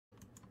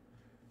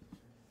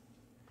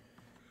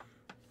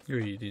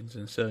Greetings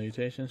and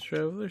salutations,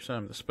 travelers.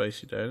 I'm the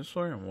Spicy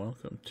Dinosaur, and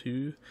welcome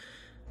to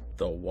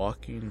the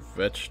Walking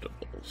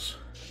Vegetables.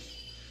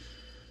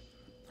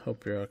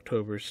 Hope your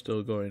October is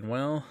still going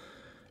well.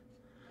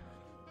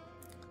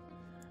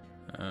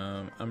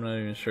 I'm not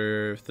even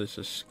sure if this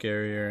is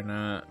scary or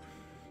not.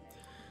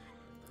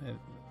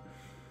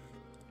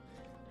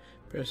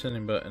 Press any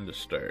button to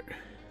start.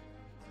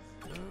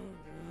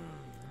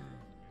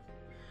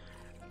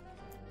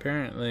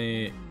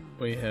 Apparently,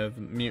 we have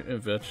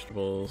mutant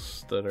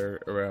vegetables that are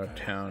around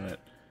town.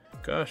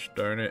 Gosh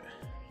darn it.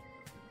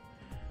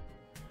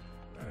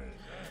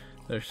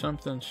 There's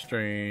something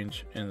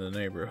strange in the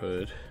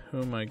neighborhood.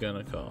 Who am I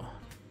gonna call?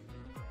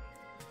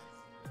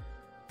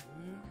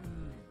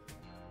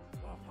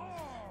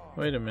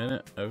 Wait a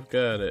minute, I've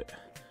got it.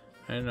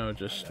 I know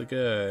just the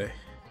guy.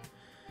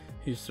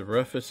 He's the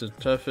roughest and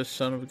toughest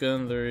son of a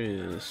gun there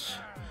is.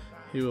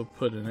 He will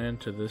put an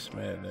end to this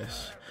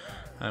madness.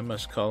 I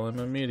must call him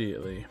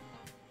immediately.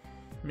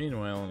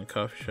 Meanwhile, in a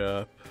coffee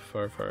shop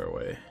far, far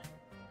away.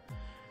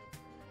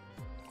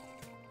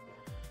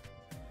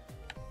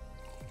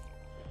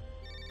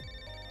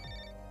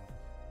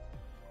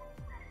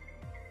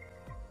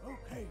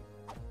 Okay,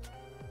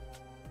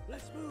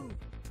 let's move.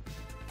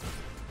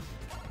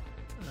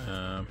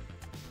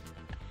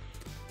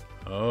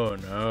 Oh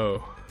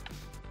no.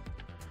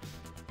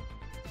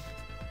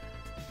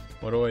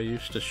 What do I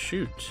use to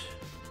shoot?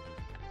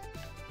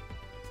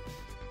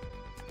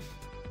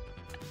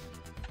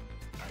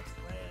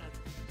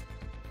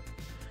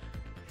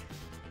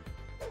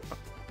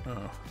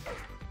 Oh.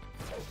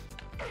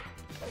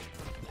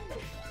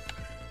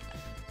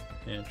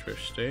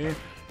 Interesting.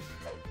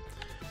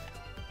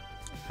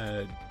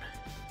 I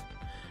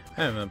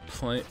haven't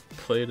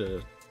played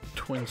a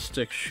twin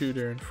stick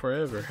shooter in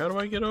forever. How do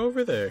I get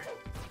over there?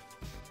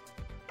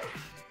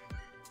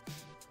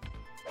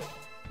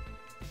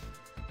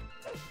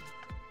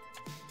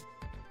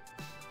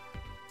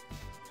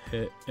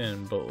 Hit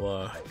and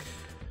block.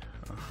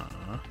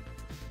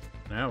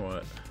 Now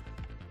what?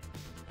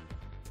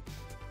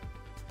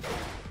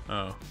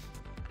 Oh.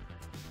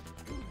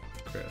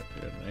 Grab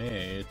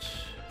grenades.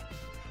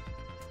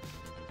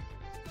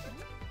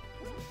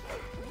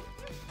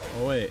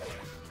 Oh wait,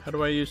 how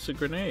do I use the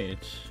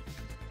grenades?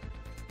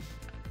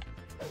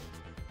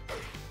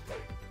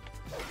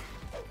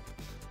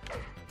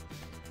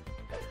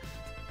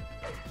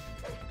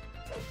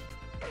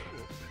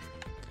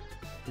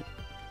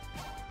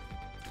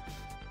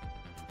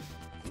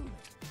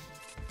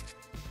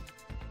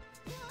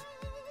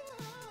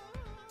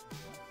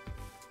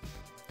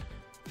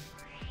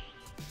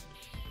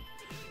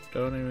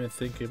 Don't even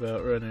think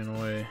about running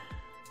away.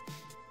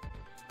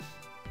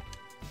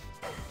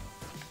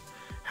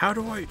 How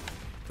do I...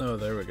 Oh,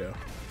 there we go.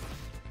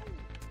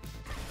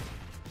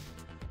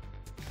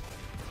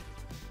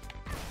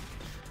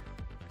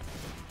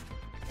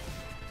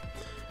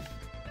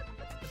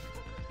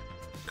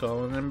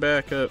 Calling him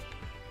back up.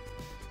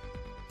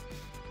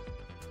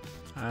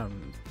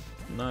 I'm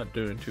not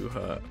doing too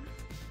hot.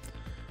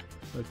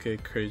 Okay,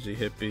 crazy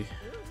hippie.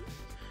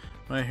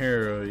 My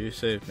hero, you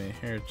saved me.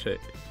 Here, take.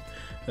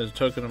 As a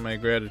token of my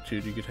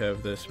gratitude, you could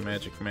have this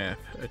magic map.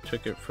 I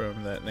took it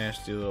from that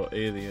nasty little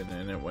alien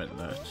and it went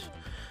nuts.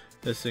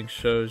 This thing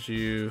shows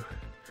you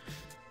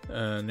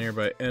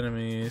nearby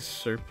enemies,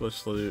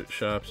 surplus loot,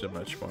 shops, and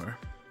much more.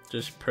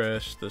 Just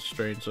press the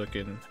strange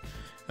looking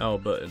L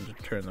button to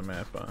turn the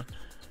map on.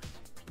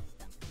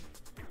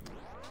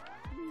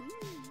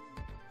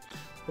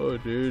 Oh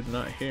dude,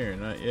 not here,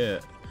 not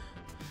yet.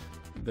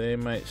 They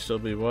might still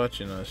be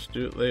watching us.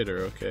 Do it later,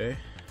 okay?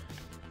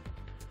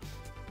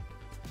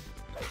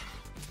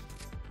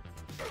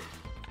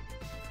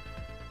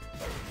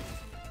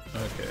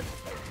 Okay,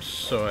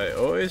 so I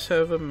always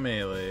have a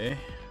melee.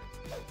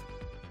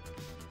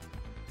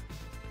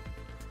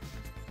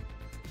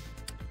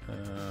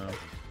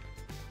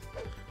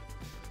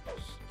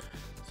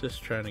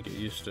 Just trying to get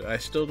used to it. I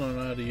still don't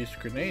know how to use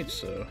grenades,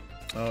 so.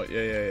 Oh,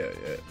 yeah.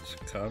 So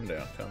calm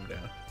down, calm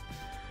down.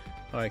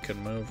 I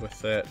can move with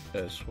that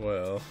as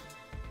well.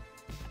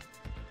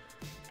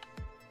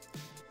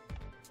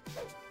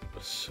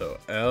 So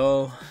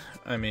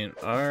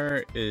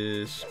R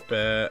is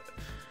bat.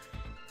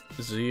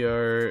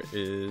 ZR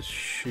is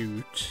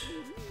shoot.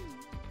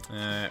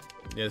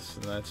 Yes,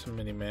 that's a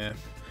mini map.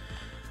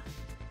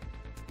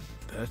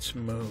 That's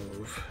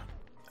move.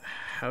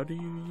 How do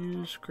you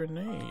use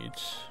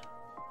grenades?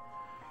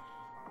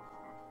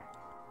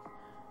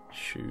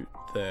 Shoot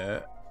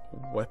that.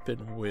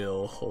 Weapon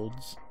will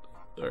holds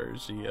or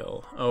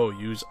ZL. Oh,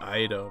 use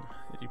item.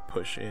 You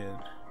push in.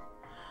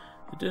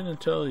 It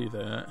didn't tell you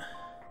that.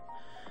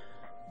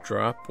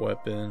 Drop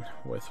weapon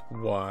with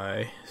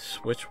Y,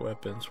 switch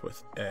weapons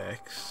with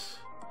X.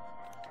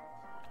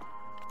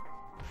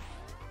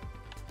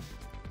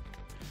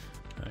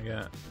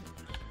 It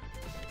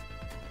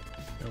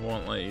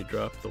won't let you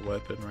drop the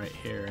weapon right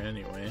here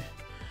anyway.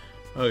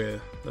 Okay,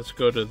 let's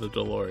go to the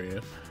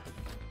DeLorean.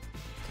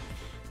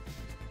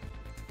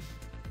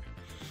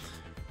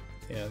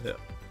 Yeah,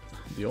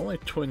 the only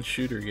twin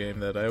shooter game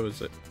that I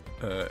was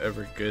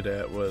ever good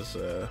at was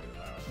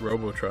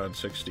Robotron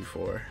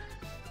 64.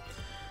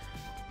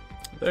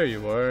 There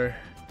you are.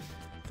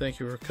 Thank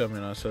you for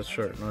coming on such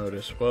short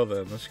notice. Well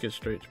then, let's get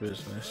straight to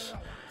business.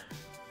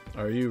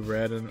 Are you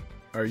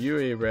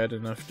a rad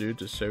enough dude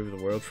to save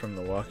the world from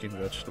the walking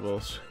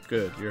vegetables?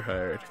 Good, you're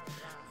hired.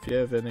 If you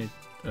have any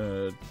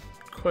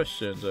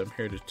questions, I'm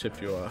here to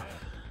tip you off.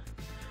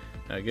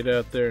 Now get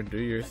out there and do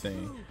your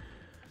thing.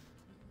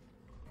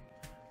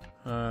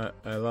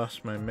 I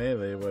lost my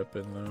melee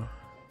weapon though.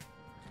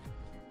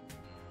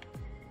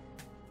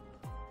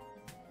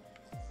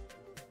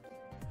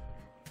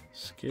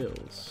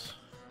 Skills.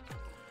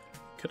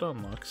 Could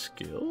unlock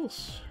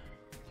skills?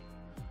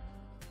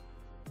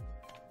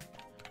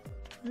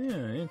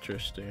 Yeah,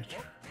 interesting.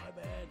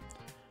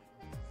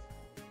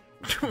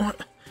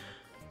 What?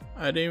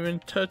 I didn't even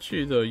touch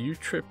you though, you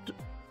tripped.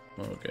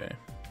 Okay.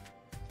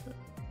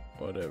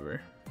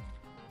 Whatever.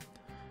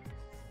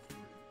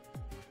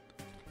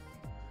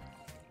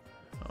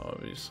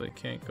 Obviously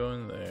can't go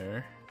in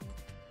there.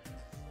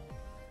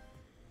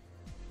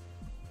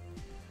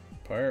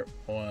 Part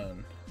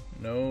 1.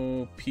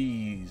 No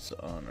peas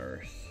on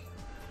Earth.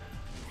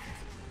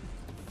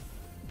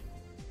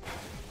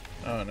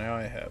 Oh, now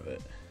I have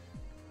it.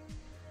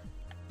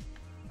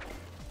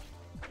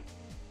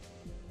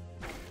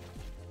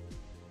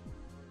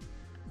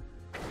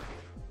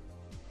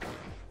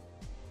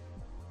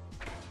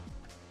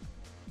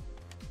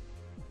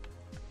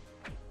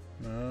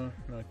 No,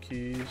 no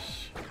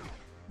keys.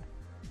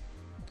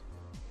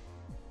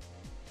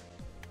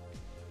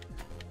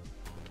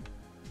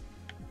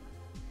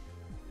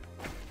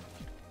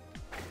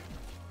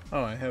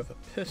 Oh, I have a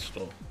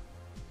pistol.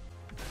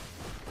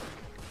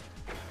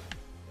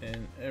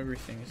 And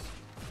everything's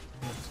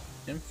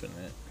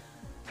infinite.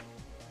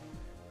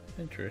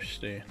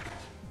 Interesting.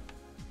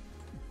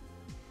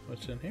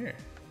 What's in here?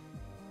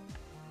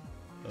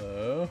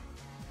 Hello?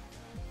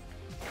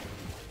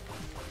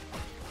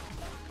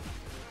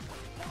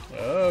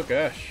 Oh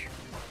gosh.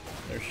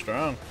 They're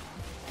strong.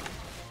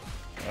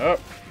 Oh,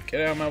 get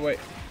out of my way.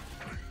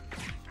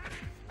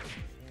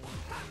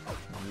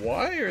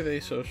 Why are they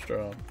so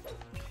strong?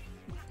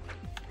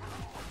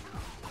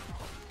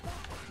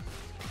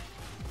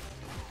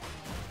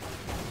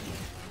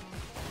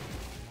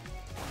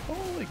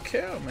 Holy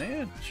cow,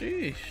 man.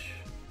 Jeez.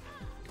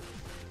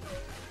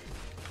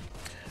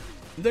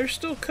 They're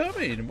still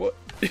coming. What?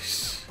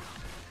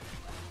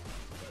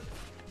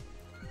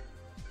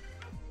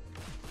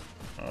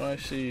 Oh, I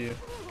see you.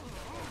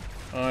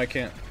 Oh, I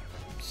can't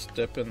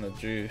step in the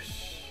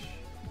juice.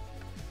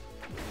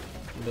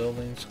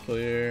 Building's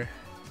clear.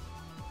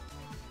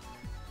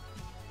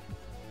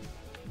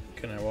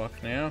 Can I walk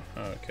now?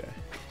 Oh, okay.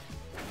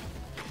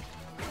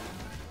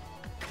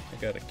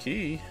 I got a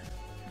key.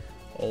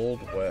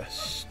 Old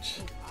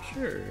West.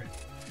 Sure.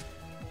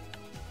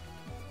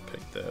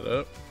 Pick that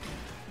up.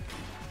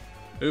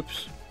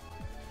 Oops.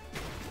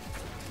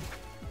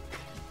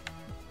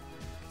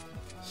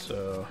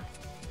 So.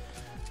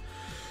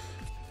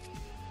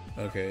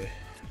 Okay.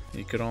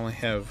 You could only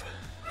have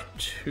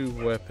 2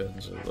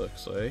 weapons, it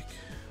looks like.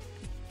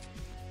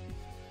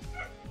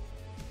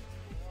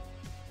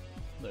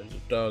 There's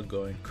a dog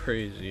going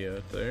crazy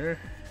out there.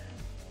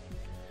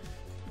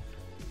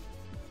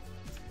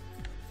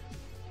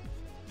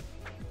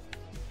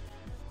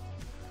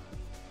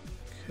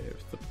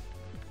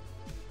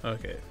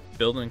 Okay,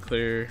 building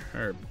clear,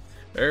 or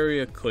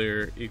area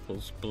clear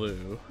equals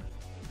blue.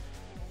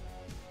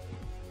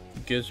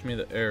 Gives me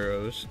the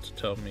arrows to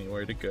tell me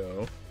where to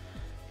go.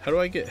 How do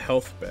I get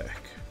health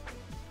back?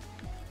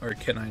 Or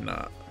can I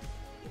not?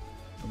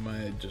 Am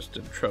I just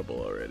in trouble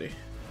already?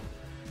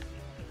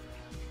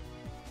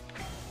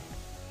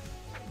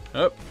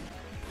 Oh.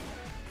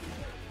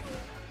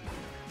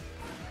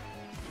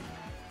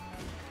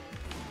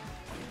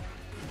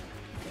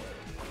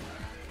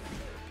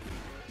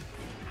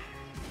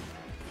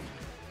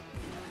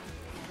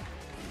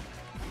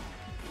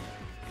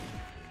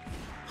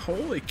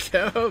 Holy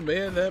cow,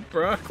 man, that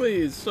broccoli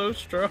is so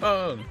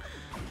strong.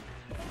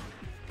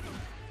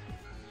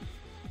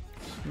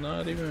 It's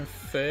not even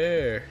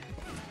fair.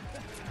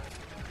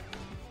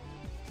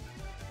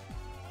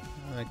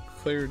 I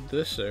cleared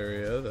this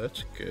area,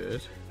 that's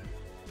good.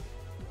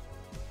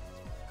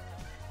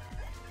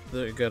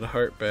 I got a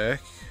heart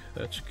back,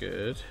 that's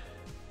good.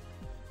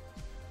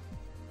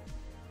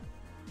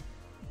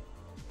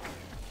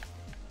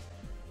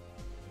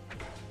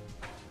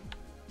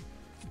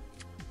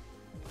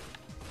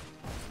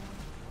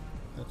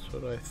 That's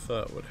what I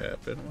thought would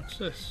happen. What's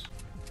this?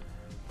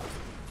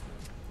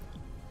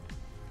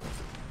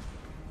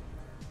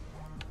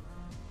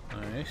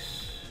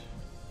 Nice.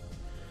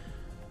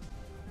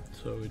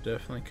 So we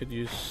definitely could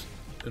use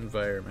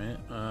environment.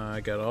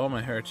 I got all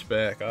my hearts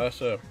back.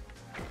 Awesome.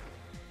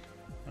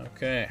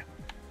 Okay.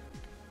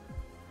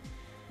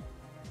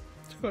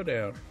 Let's go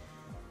down.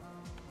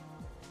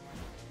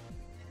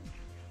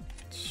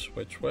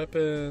 Switch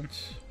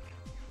weapons.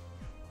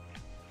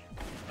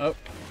 Oh.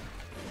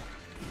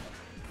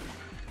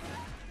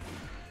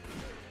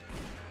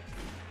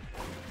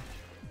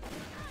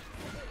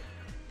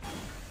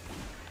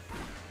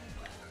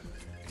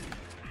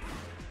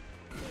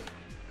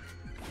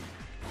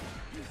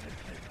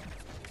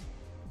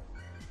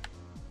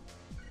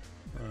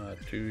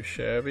 too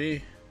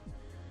shabby.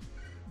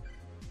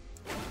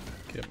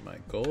 Get my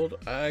gold.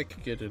 I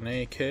could get an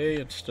AK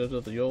instead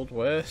of the Old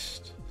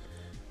West.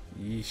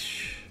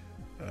 Yeesh.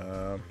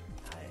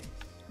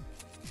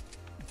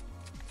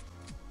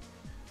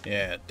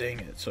 Yeah, dang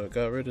it. So it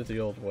got rid of the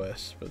Old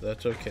West, but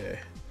that's okay.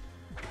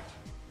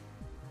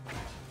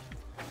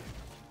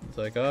 It's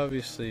like,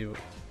 obviously,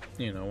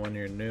 you know, when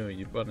you're new,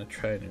 you want to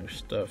try new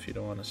stuff. You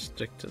don't want to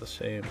stick to the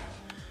same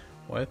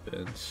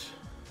weapons.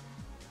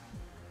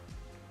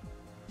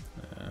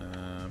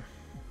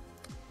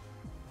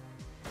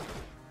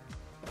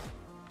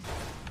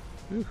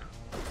 Whew.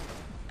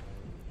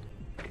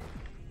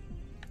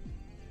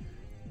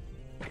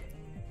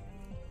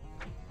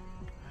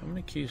 How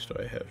many keys do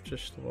I have?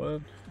 Just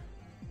one?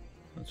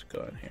 Let's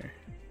go in here.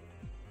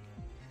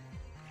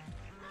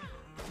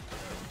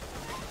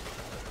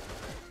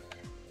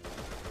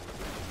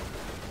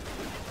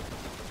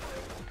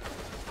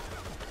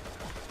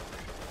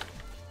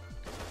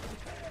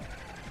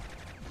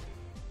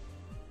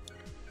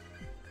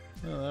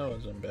 Oh, that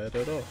wasn't bad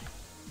at all.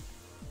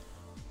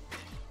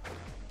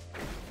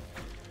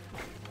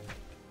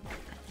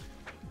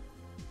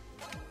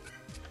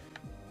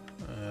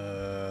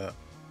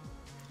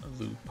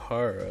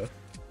 Lupara.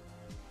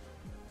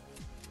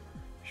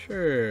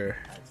 Sure.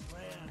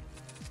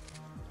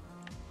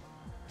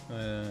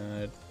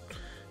 It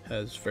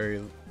has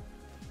very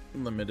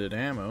limited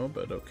ammo,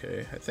 but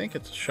okay. I think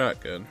it's a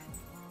shotgun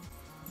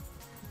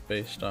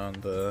based on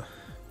the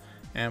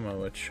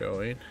ammo it's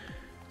showing.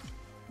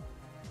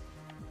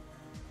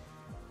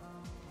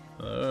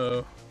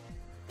 Oh.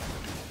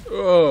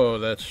 Oh,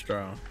 that's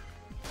strong.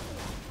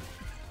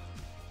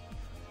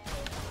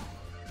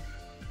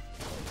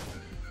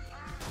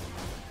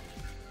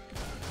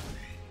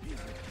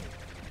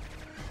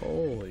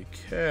 Holy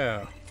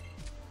cow.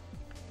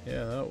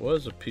 Yeah, that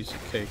was a piece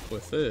of cake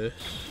with this.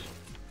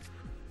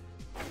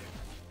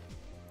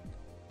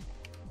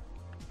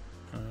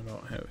 I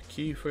don't have a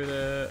key for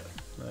that.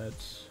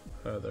 That's...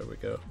 oh, there we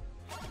go.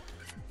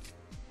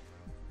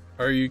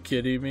 Are you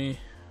kidding me?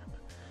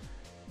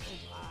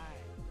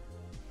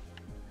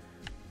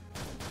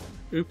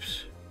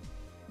 Oops.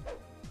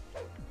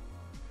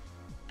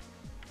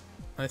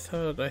 I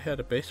thought I had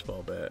a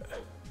baseball bat.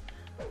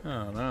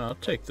 Oh no, I'll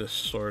take this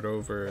sword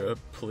over a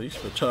police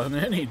baton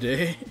any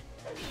day.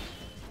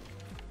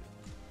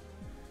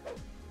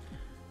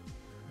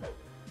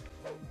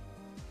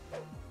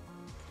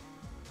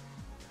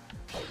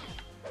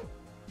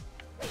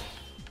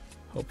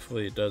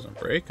 Hopefully it doesn't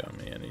break on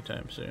me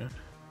anytime soon.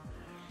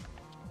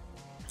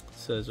 It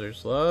says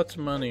there's lots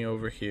of money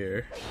over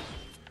here.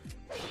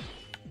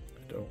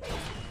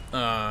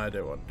 I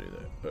didn't want to do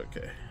that.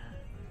 Okay.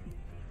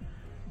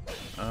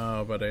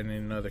 Oh, but I need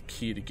another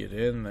key to get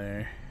in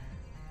there.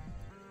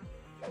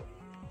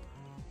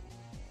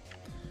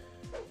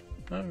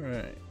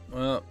 Alright.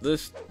 Well,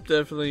 this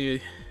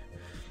definitely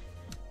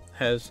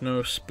has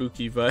no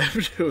spooky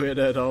vibe to it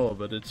at all,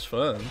 but it's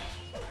fun.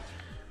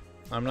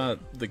 I'm not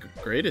the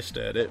greatest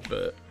at it,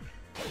 but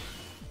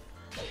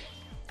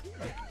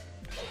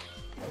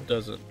it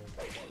doesn't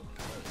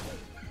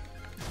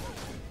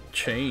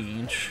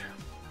change.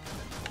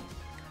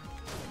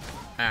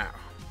 Ow.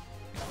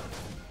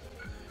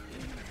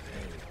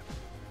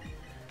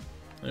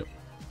 Yep.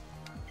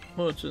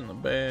 What's in the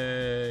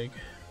bag?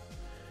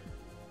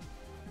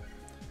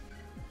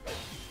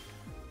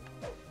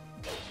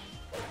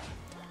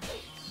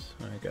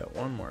 So I got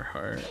one more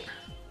heart.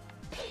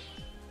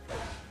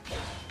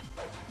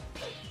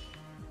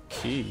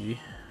 Key.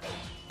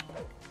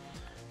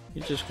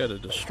 You just gotta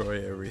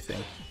destroy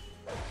everything.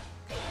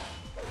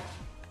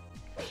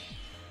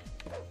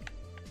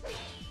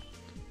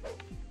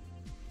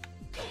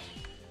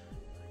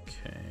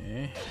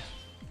 Okay.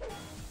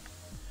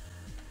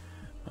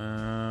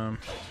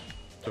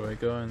 Do I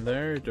go in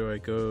there or do I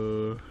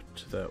go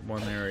to that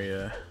one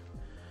area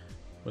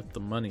with the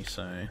money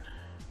sign?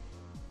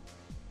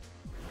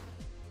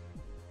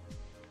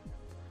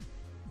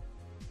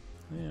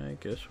 Yeah, I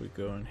guess we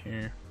go in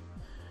here.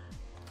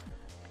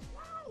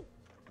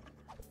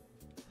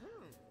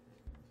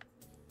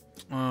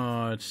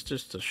 Oh, it's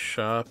just a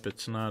shop.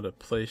 It's not a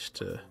place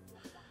to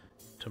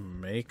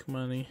make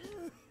money.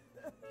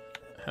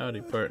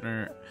 Howdy,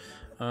 partner.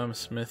 I'm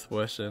Smith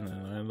Wesson,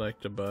 and I'd like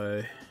to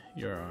buy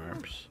your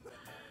arms.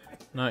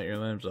 Not your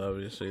limbs,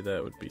 obviously.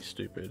 That would be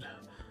stupid.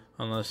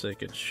 Unless they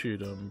can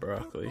shoot 'em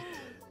broccoli.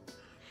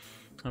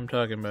 I'm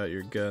talking about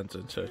your guns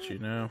and such, you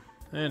know.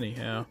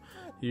 Anyhow,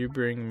 you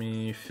bring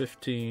me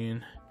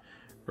 15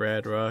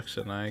 rad rocks,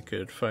 and I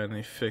could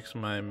finally fix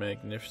my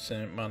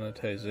magnificent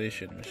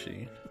monetization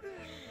machine.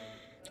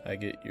 I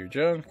get your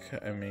junk,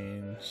 I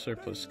mean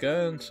surplus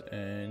guns,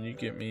 and you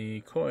get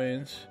me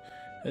coins.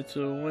 It's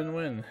a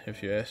win-win,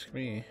 if you ask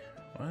me.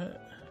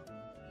 What?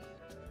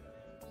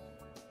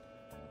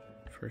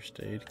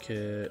 First aid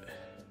kit.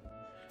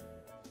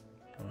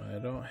 Well, I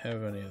don't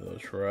have any of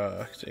those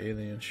rocks.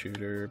 Alien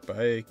shooter,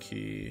 buy a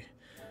key.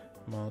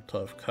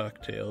 Molotov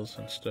cocktails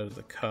instead of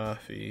the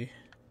coffee.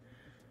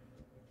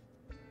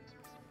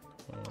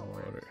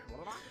 Order.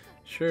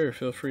 Sure,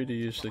 feel free to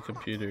use the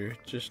computer.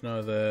 Just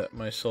know that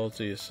my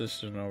salty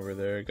assistant over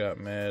there got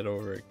mad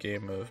over a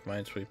game of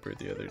Minesweeper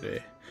the other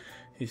day.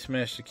 He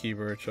smashed the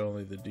keyboard so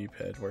only the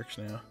D-pad works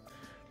now.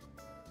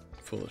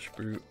 Foolish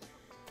brute.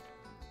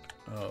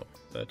 Oh,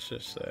 that's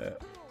just that.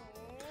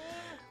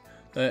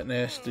 That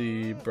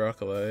nasty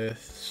Broccoliath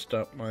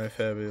stomped my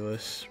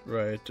fabulous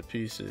ride to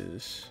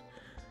pieces.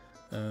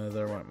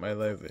 There went my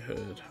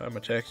livelihood. I'm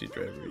a taxi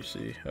driver, you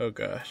see. Oh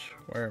gosh,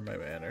 where are my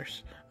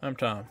manners? I'm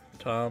Tom.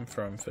 Tom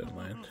from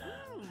Finland.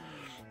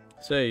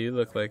 Say, you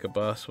look like a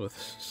boss with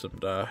some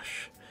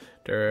dosh.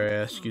 Dare I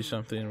ask you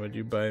something? Would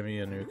you buy me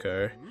a new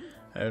car?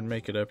 I would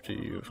make it up to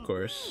you, of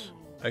course.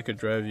 I could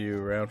drive you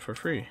around for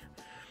free.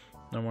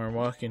 No more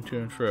walking to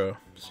and fro.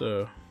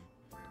 So,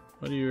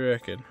 what do you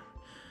reckon?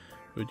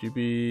 Would you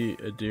be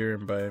a dear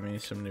and buy me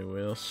some new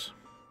wheels?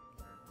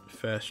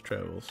 Fast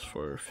travels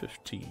for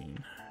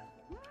 15.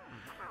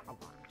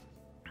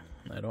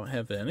 I don't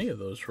have any of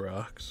those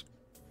rocks.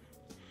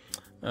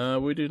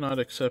 We do not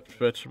accept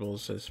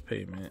vegetables as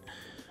payment.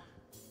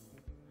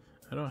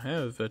 I don't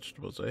have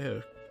vegetables. I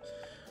have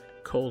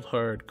cold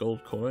hard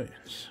gold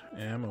coins.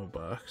 Ammo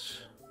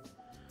box.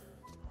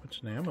 What's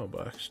an ammo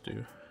box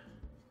do?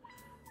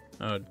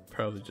 Oh, it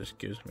probably just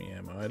gives me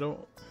ammo. I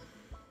don't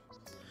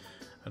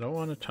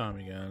want a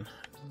Tommy gun.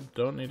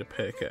 Don't need a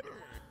pickaxe.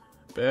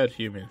 Bad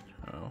human.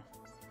 Oh.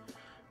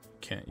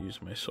 Can't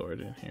use my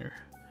sword in here.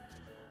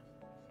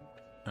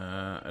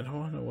 I don't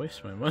want to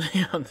waste my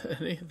money on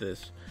any of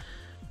this.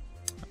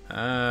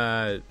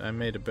 I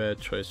made a bad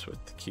choice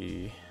with the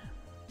key.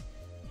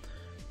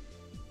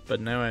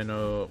 But now I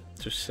know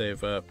to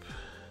save up.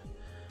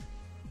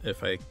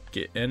 If I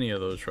get any of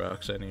those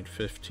rocks, I need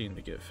 15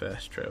 to get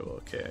fast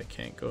travel. Okay, I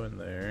can't go in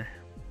there.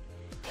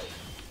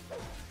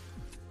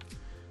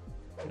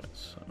 Got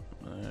some.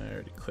 I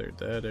already cleared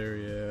that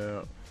area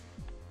out.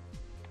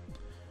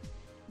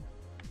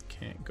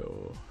 Can't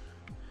go.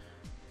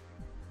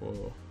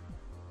 Whoa.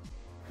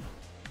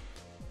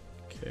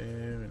 Okay,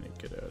 we need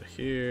to get out of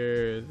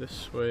here.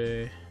 This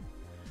way.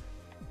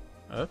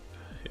 Up?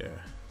 Yeah.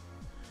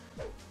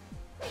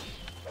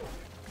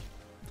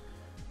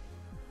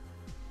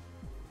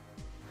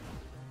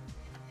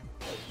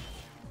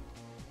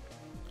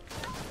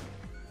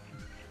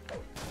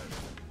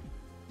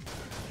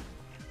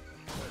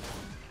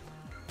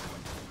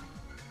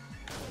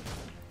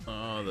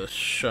 Oh, the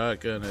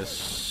shotgun is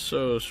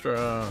so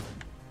strong.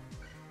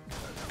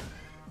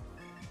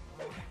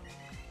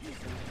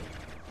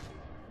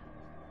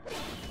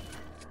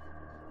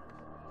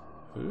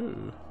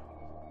 Ooh.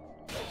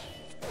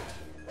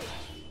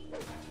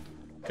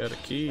 Got a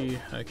key.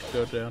 I could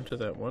go down to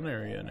that one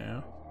area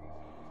now.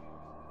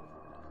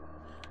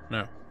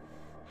 No.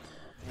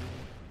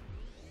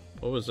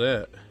 What was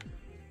that?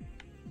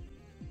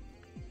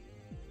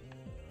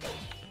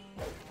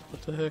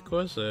 What the heck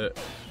was that?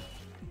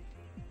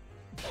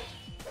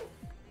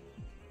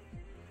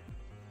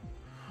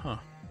 Huh.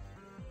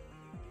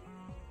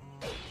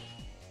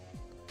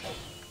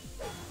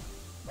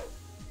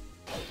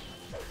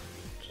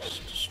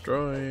 Just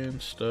destroying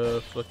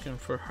stuff, looking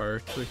for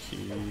hearts or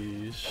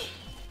keys.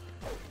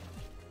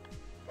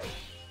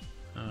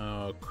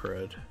 Oh,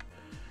 crud.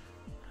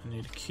 I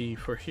need a key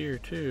for here,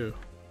 too.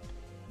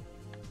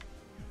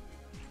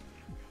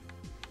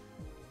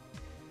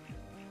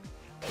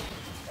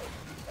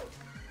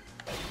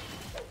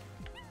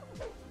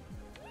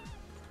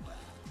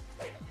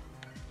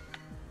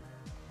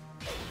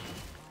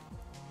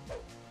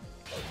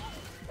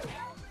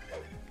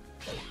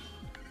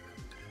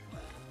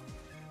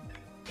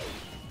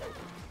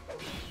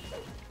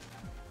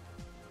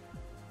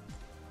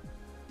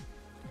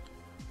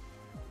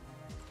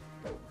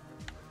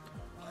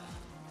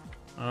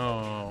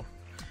 Oh,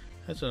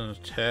 that's an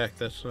attack.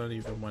 That's not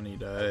even when he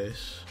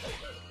dies.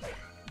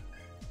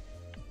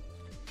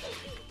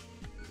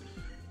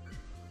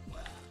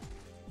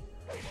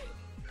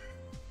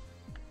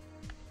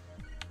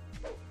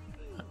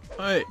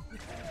 Wait.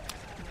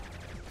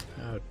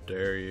 How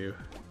dare you?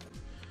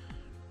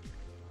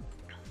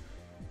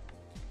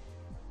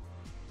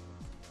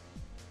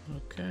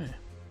 Okay.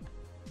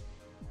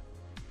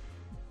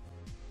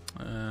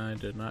 I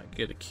did not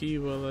get a key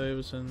while I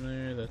was in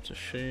there. That's a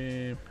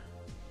shame.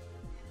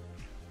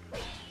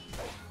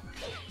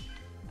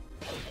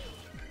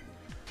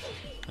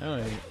 Now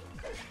I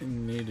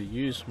need to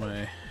use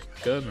my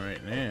gun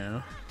right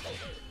now.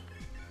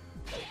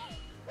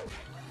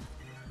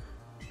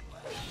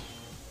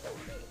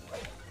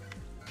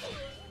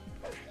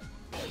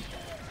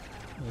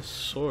 This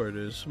sword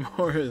is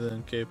more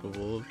than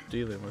capable of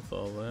dealing with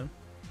all them,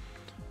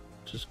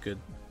 which is good.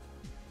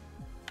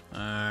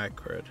 Ah,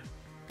 crud.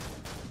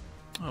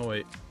 Oh,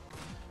 wait.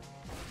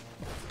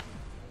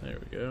 There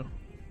we go.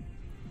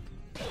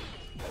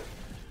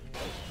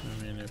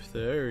 I mean, if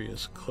the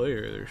area's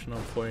clear, there's no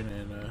point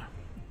in,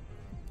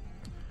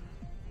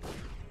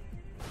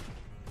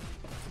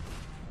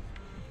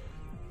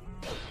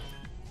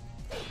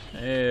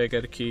 Hey, I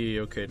got a key.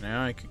 Okay,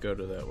 now I could go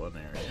to that one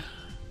area.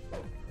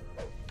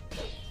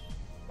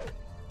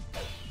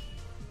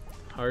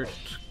 Heart.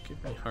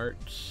 Give me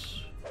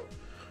hearts.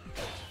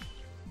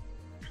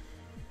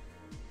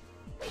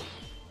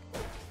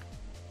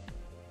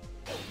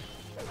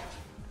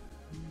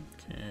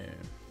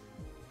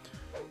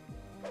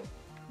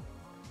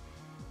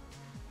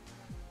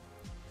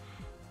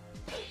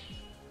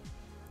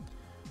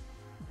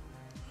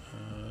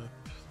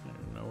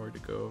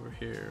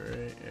 here,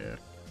 right? Yeah.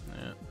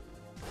 Yeah.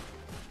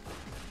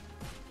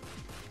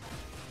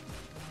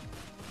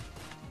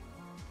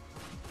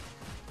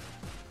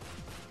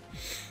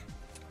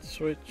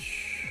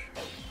 Switch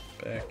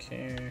back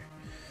here.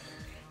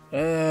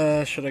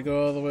 Should I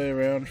go all the way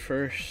around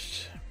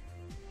first?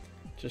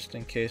 Just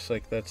in case,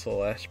 like, that's the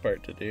last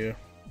part to do.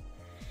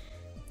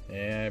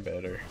 Yeah, I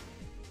better.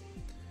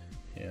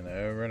 You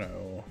never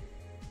know.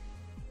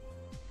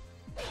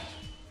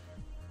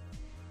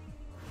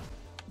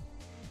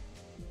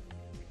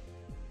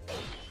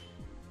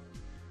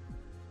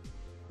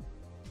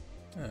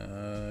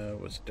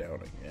 Was down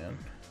again.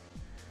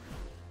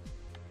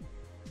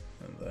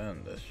 And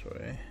then this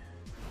way.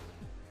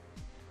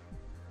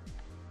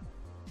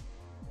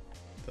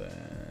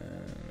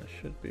 Then it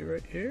should be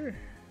right here.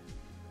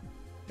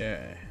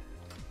 Yeah.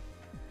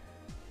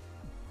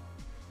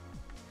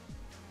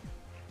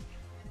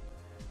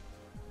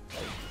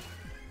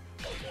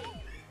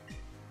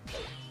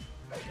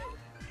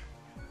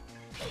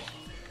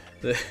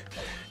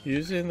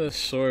 Using the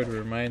sword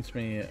reminds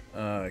me,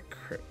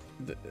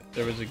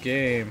 there was a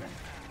game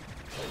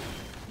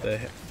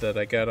that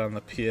I got on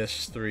the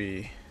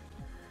PS3.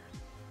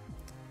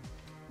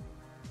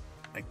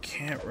 I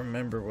can't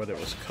remember what it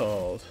was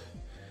called,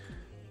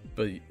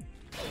 but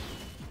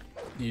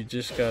you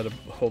just got a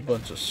whole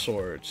bunch of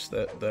swords.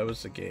 That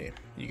was the game.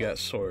 You got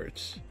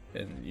swords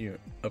and you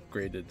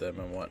upgraded them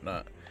and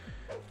whatnot,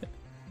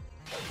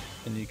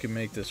 and you can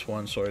make this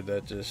one sword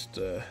that just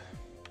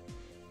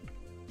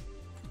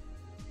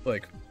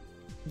like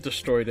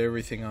destroyed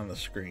everything on the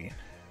screen.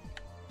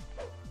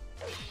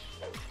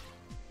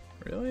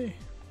 Really?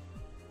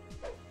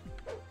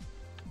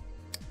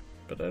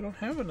 But I don't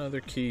have another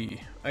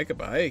key. I could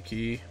buy a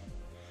key.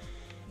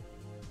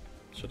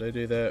 Should I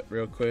do that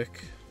real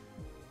quick?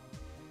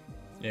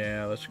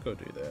 Yeah, let's go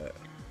do that.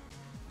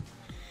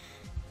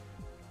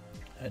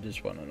 I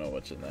just want to know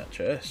what's in that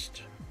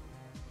chest.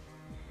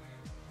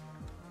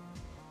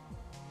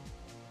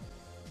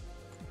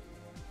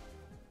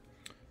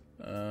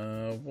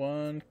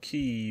 One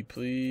key,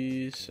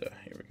 please.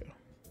 Here we go.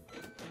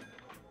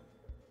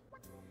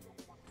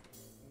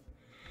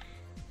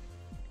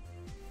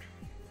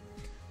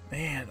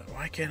 Man,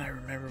 why can't I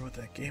remember what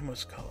that game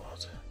was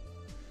called?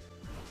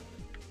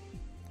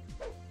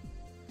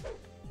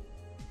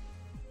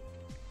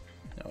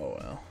 Oh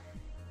well.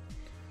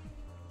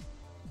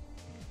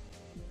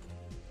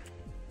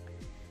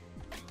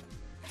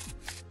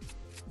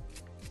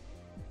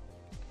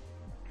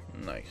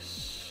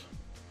 Nice.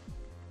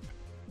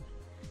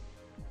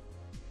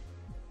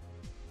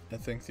 I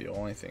think the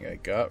only thing I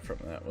got from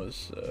that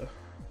was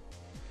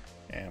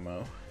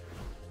ammo.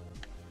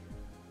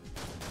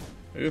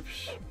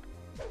 Oops.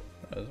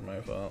 That was my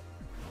fault.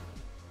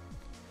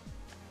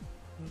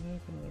 What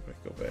happened if I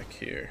go back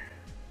here?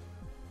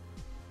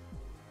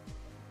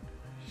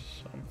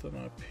 Something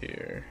up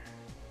here.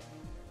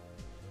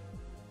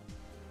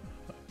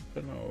 Up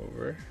and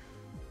over.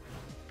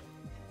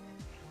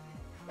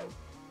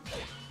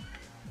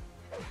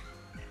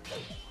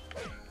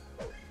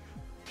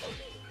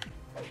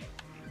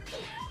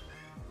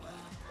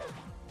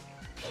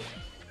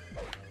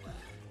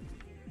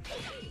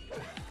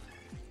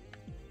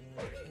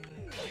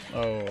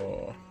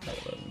 Oh,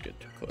 that doesn't get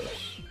too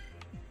close.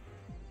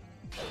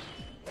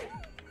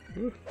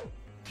 Whew.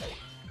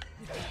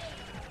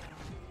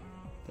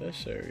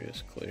 This area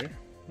is clear.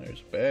 There's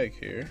a bag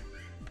here.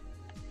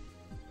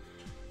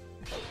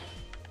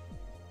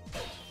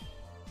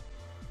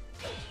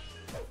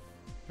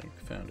 I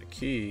found a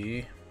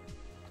key.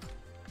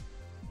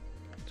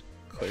 Let's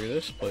clear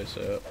this place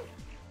out.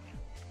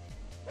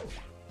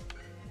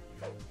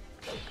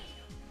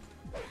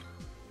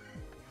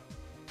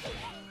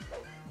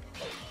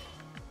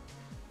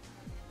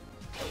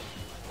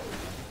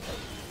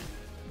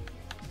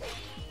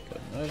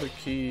 Another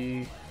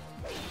key.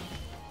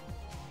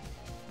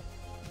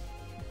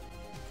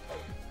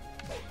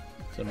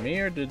 Is it me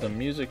or did the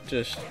music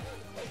just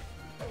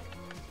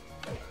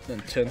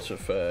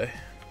intensify?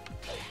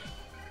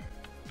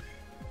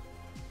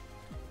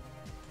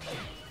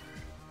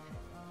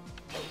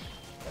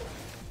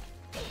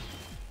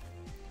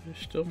 There's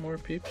still more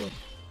people?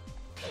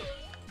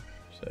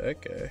 Who's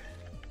that guy?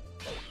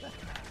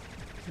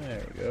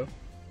 There we go.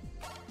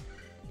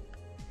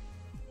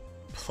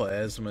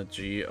 Plasma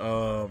G.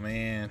 Oh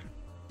man.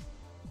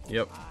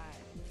 Yep.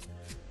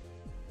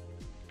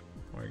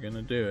 We're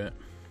gonna do it.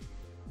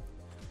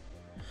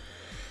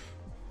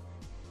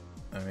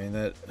 I mean,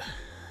 that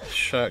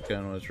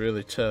shotgun was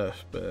really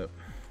tough, but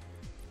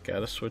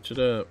gotta switch it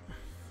up.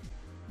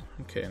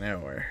 Okay, now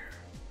where?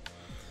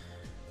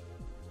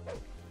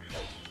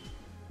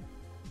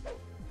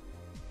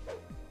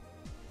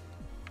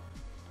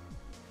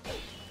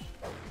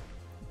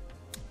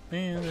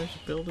 Man, there's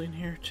a building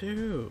here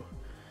too.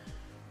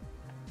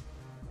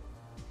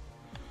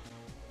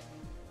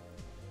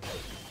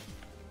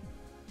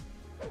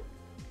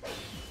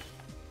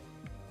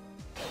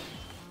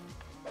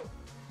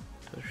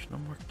 There's no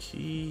more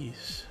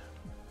keys.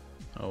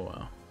 Oh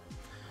wow.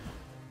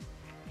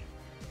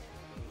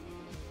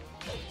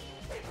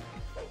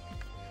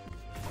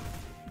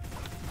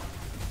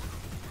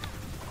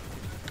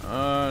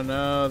 Oh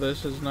no,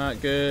 this is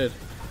not good.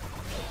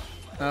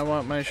 I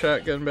want my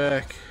shotgun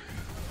back.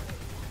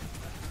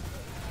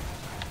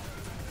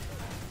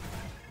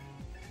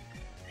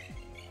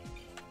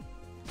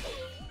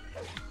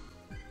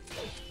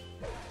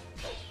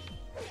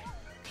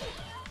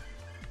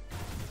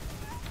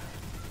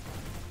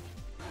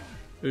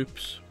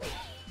 Oops.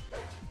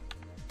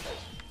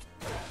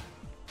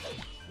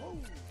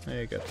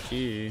 Hey, I got the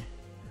key.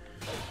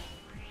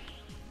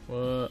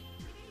 What?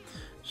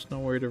 There's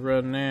nowhere to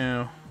run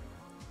now.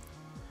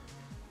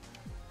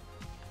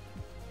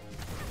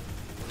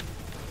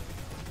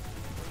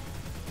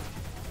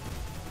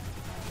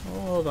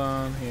 Hold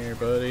on here,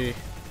 buddy.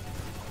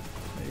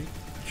 Are you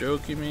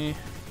joking me?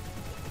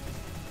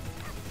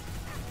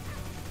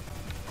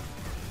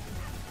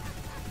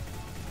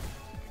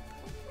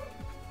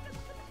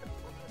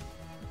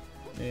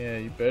 Yeah,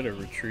 you better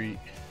retreat.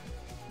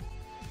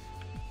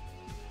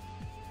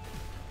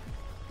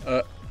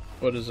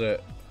 What is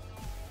that?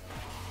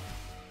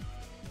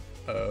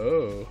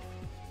 Oh.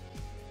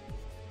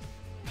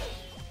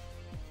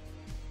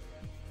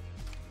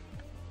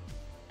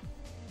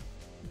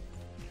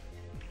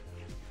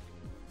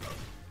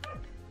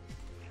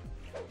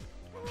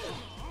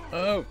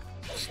 Oh,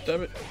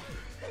 stop it.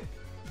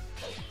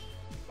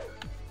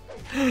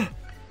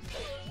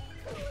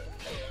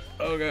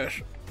 Oh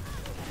gosh.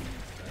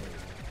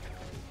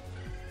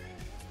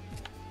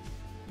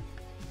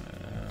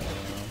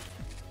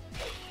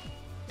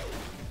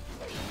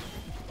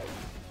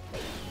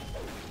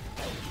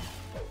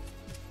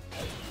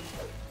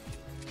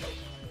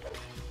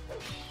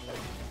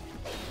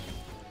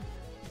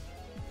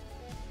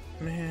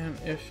 Man,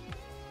 if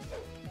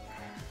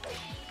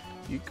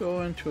you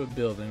go into a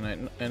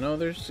building, I know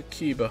there's a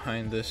key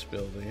behind this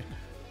building.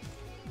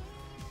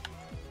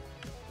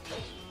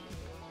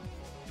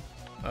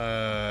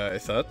 I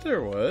thought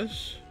there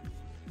was.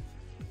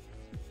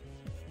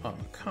 Oh,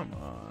 come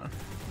on.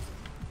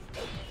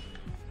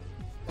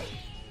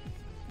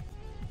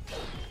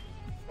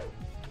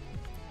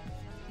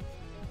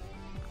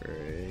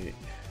 Great.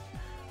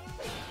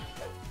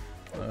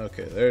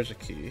 Okay, there's a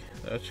key.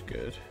 That's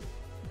good.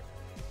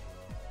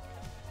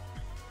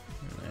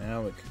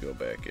 Now we could go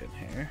back in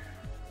here.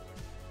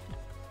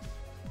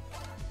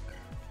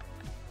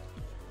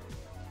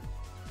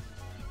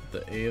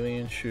 The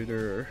alien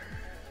shotter.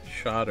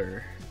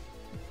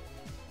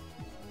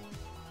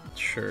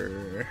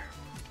 Sure.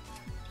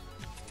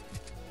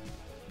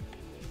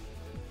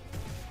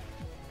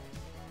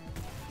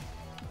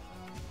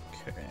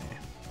 Okay.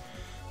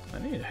 I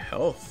need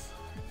health.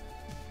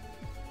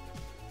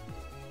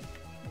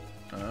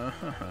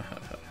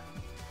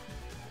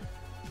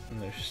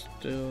 And there's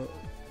still...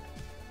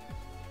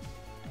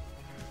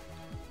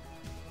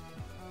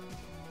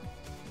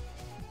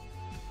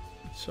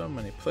 so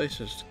many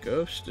places to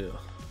go still.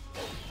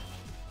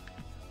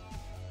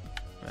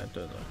 That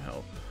doesn't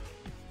help.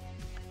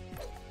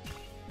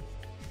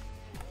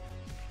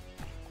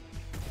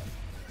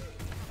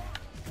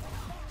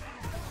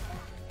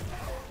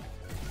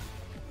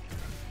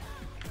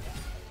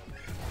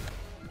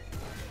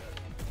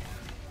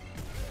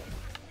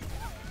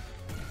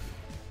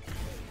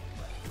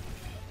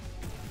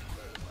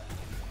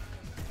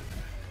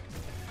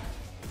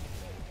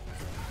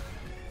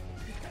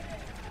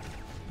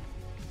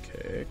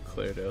 Okay,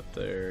 cleared out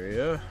the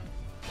area.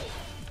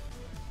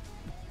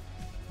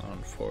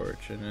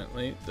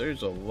 Unfortunately,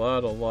 there's a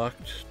lot of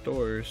locked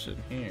doors in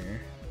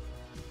here.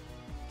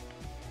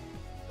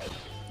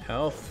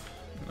 Health?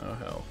 No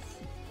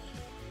health.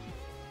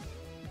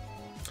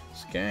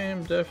 This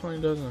game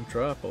definitely doesn't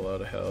drop a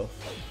lot of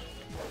health.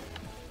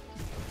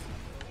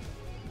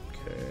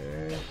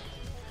 Okay.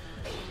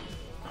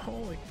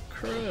 Holy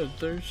crud,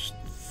 there's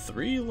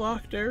 3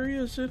 locked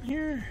areas in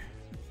here?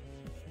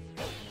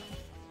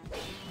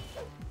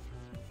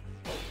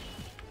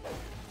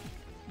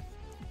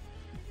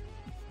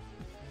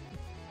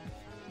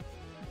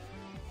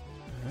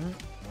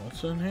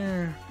 What's in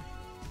here?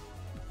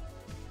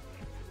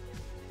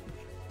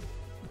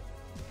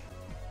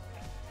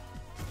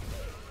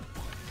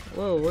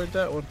 Whoa, where'd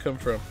that one come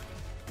from?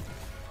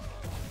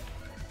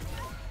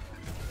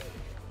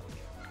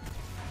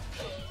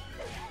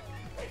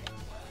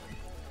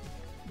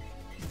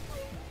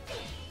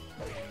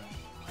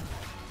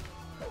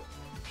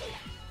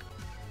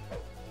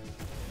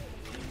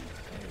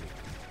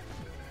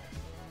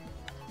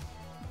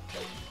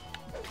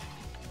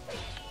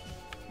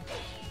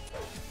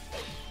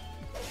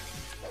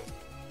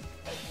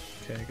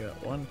 Okay, I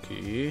got 1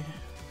 key.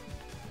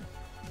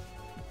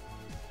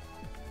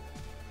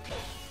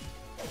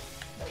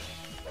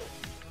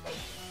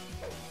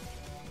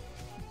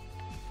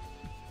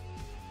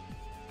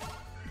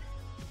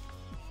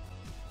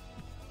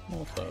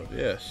 Molotov,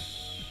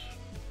 yes.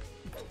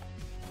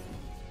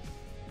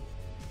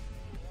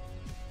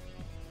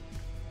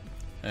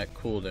 That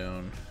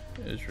cooldown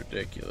is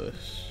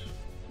ridiculous.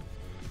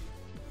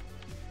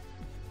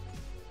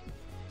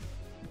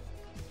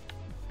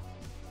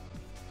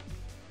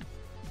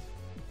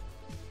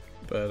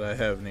 But I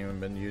haven't even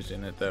been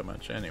using it that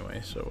much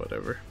anyway, so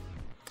whatever.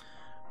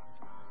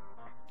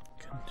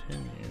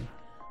 Continue.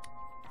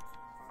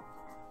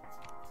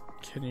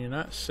 Can you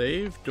not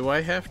save? Do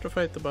I have to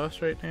fight the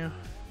boss right now?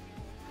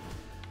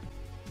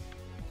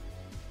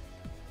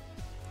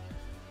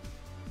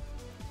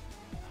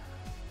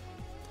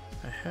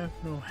 I have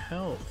no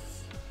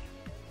health.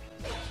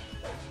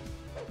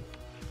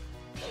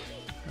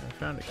 I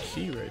found a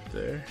key right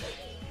there.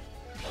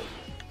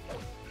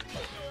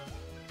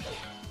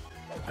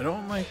 I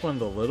don't like when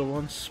the little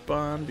ones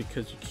spawn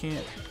because you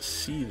can't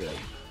see them.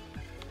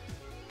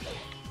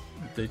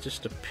 They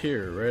just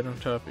appear right on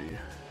top of you.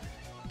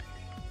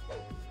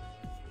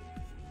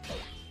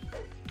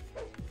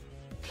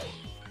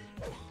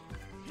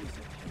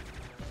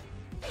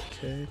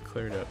 Okay,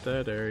 cleared out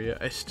that area.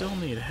 I still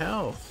need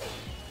health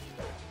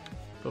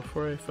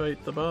before I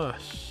fight the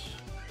boss.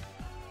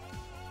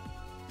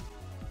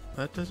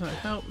 That doesn't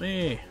help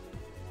me.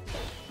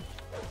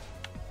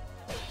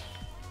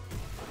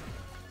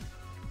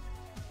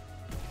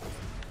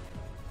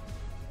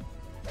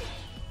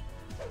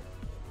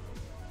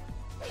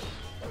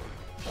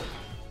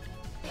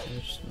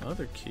 There's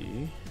another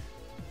key.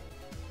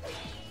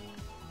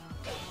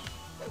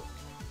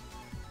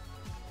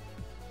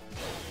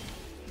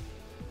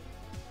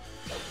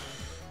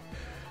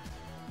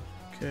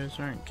 You guys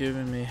aren't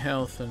giving me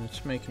health and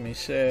it's making me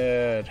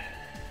sad.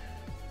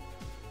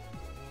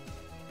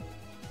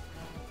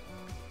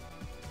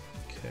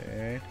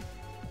 Okay.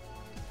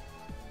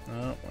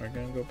 Oh, we're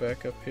gonna go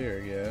back up here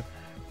again.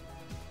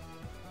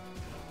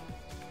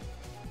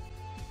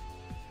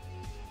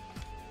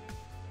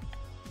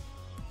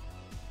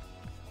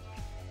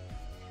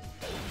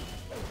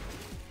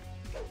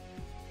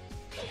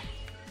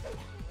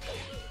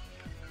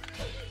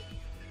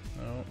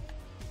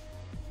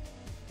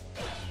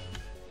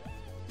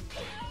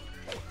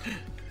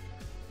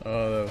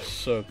 Oh, that was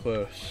so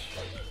close.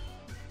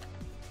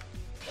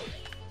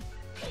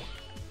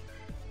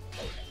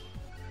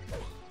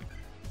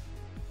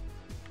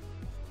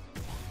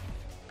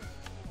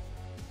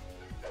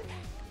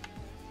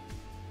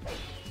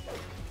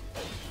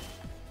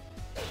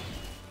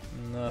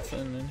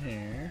 Nothing in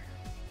here.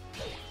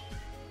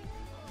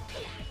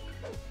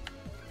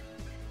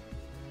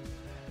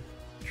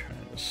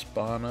 Trying to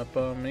spawn up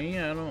on me?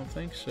 I don't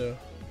think so.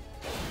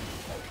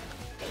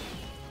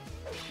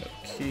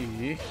 A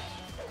key.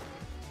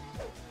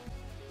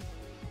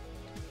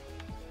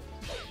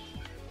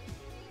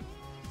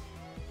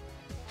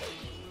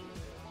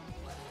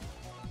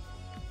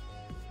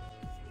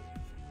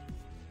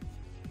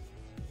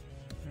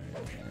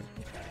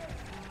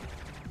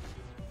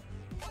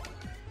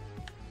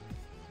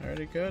 I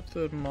already got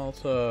the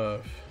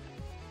Molotov.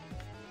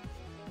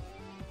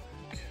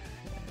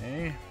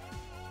 Okay.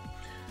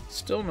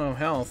 Still no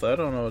health. I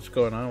don't know what's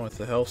going on with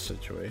the health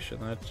situation.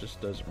 That just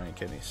doesn't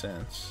make any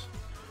sense.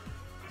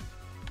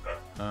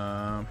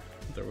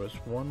 There was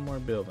one more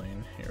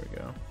building. Here we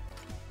go.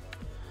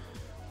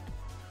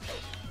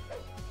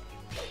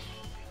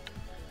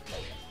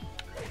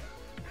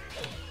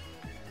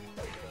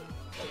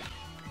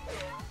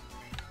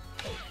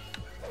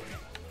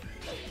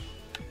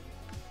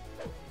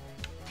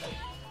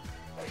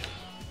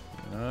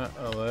 Not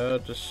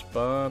allowed to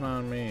spawn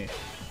on me.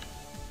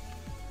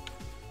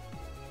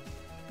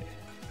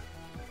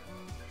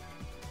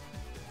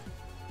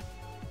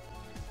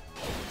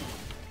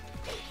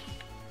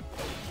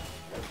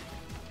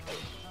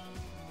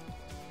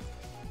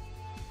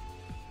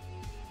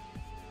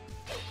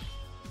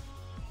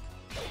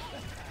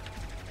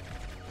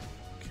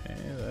 Okay,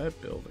 that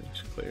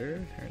building's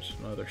clear. Here's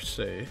another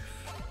safe.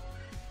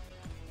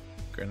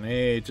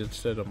 Grenades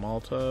instead of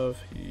Molotov?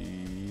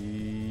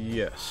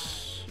 Yes.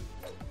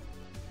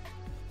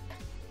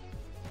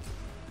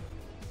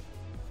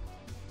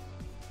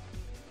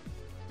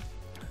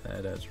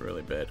 That has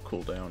really bad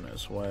cooldown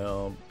as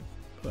well.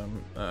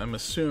 I'm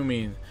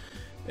assuming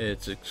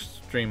it's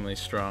extremely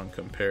strong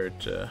compared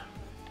to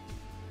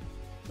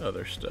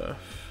other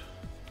stuff.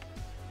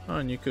 Oh,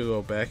 and you could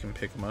go back and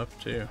pick them up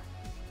too.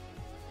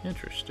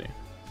 Interesting.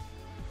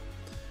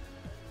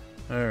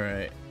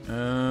 Alright.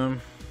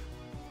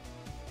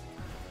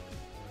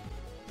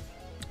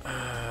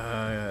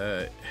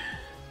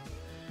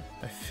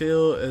 I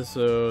feel as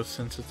though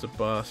since it's a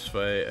boss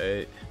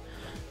fight,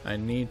 I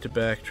need to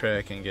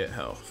backtrack and get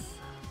health.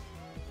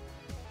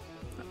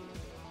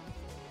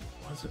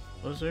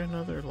 Was there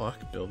another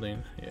locked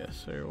building?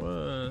 Yes, there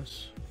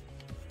was.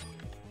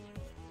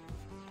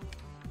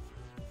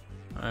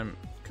 I'm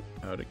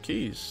out of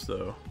keys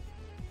though.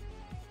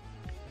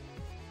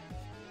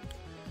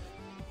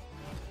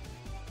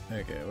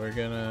 Okay, we're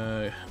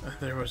gonna...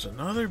 There was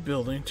another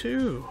building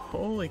too!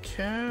 Holy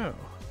cow!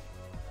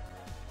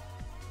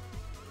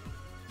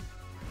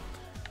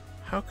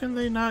 How can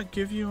they not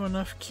give you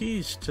enough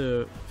keys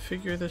to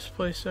figure this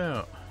place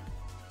out?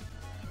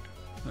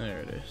 There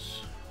it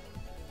is.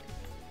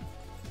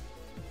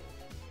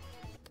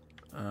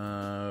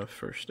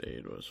 First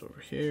aid was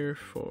over here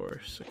for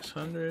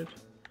 600.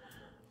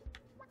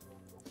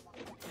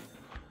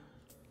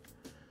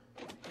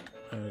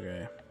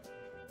 Okay.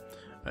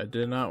 I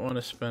did not want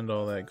to spend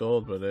all that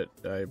gold, but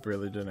I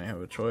really didn't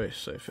have a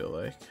choice, I feel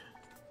like.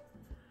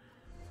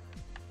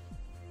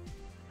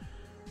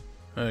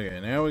 Okay,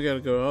 now we gotta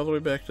go all the way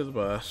back to the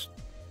boss.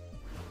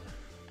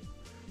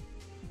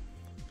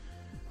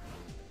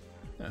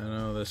 I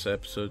know this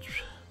episode's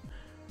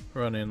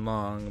running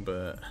long,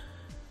 but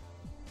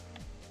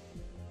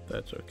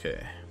that's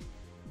okay.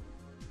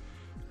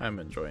 I'm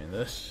enjoying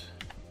this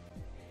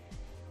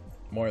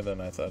more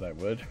than I thought I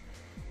would.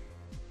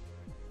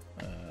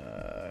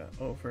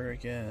 Over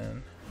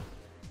again.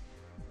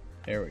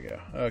 Here we go.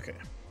 Okay.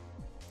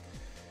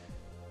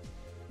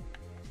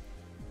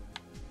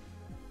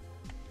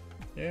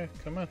 Yeah,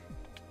 come on.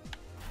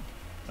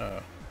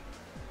 Oh.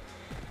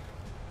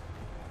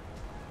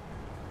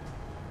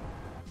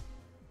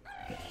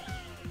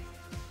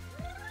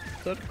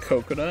 Is that a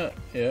coconut?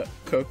 Yeah,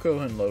 Coco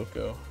and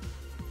Loco.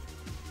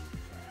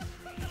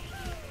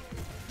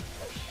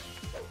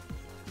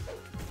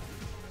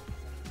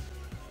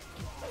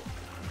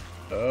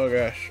 Oh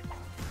gosh.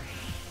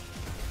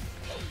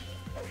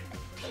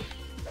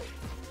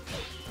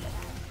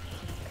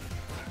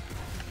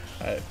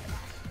 I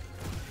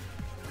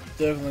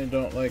definitely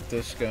don't like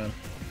this gun.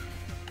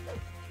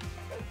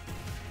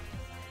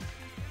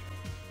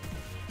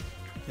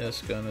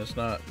 This gun is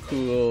not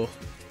cool.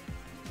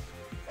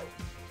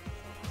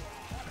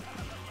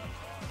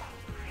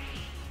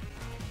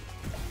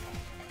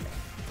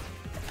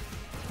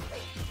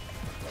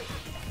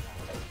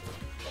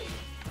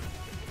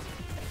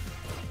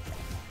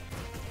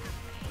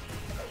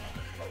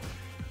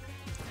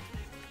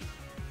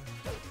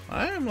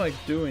 I am like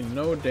doing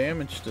no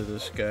damage to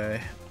this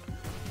guy.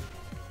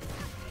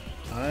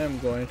 I am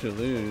going to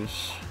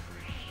lose.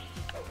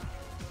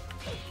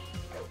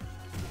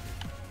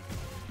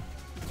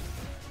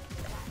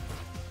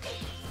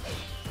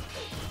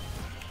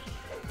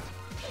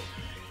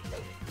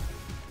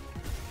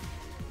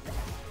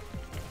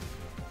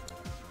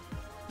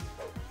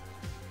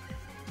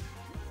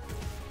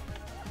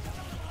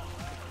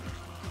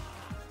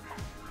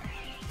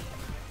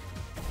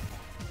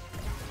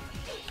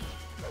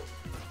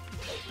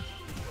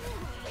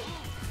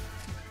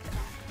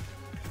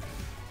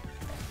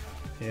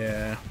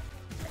 Yeah,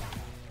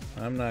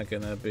 I'm not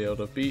gonna be able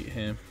to beat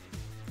him.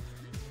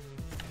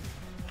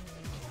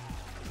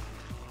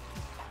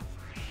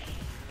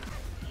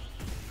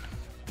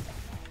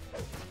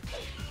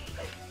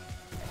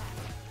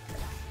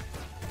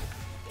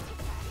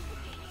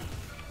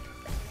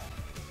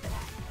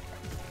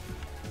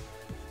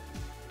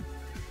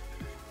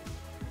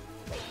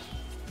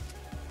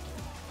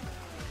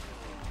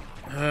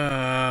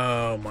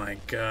 Oh my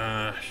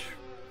gosh.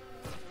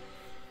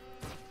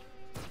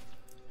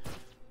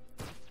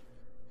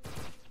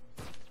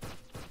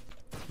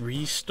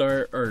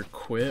 Restart or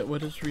quit? What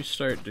does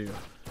restart do?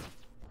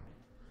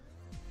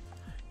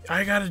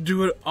 I gotta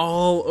do it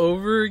all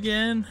over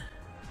again?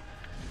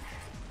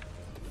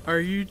 Are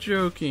you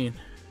joking?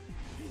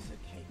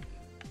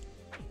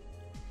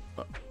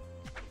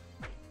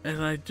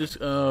 And I just...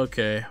 Oh,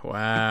 okay,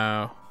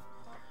 wow.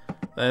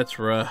 That's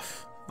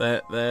rough.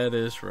 That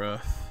is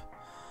rough.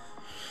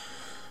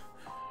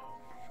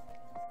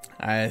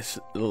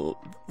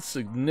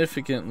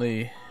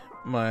 Significantly,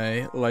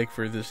 my like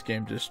for this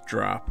game just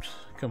dropped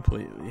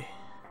completely.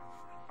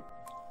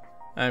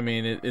 I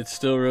mean, it's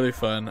still really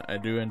fun. I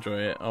do enjoy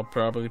it. I'll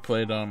probably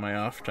play it on my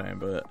off time,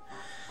 but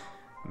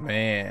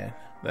man,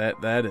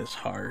 that is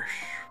harsh.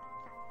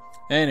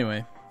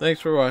 Anyway,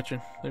 thanks for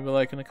watching. Leave a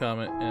like and a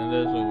comment, and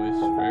as always,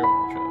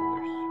 farewell,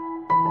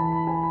 travelers.